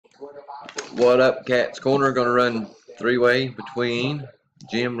What up, Cat's Corner? Gonna run three-way between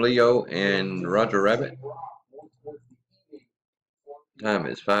Jim, Leo, and Roger Rabbit. Time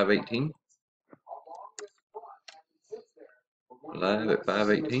is 5:18. Live at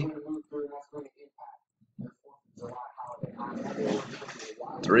 5:18.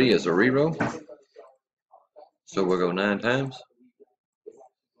 3 is a reroll, so we'll go 9 times.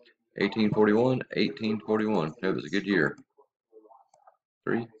 1841, 1841. It was a good year.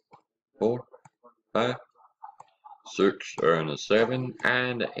 3, 4, 5, 6, and a 7,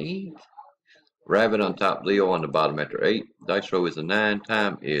 and 8. Rabbit on top, Leo on the bottom after 8. Dice roll is a 9.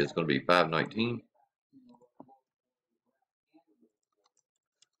 Time is going to be 5:19.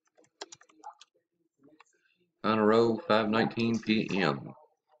 Final roll, 5:19 p.m.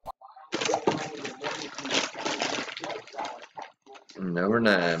 Number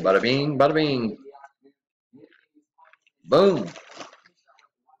 9. Bada bing, bada bing. Boom.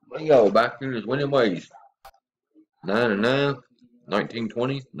 Leo back in his winning ways. 9 and 9.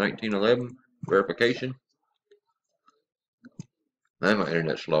 1920, 1911. Verification. Man, my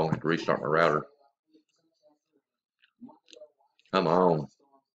internet's slow. I have to restart my router. Come on.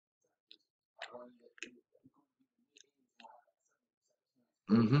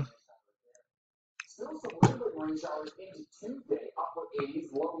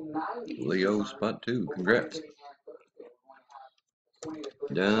 Leo spot 2. Congrats.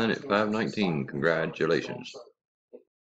 Done at 5:19. Congratulations.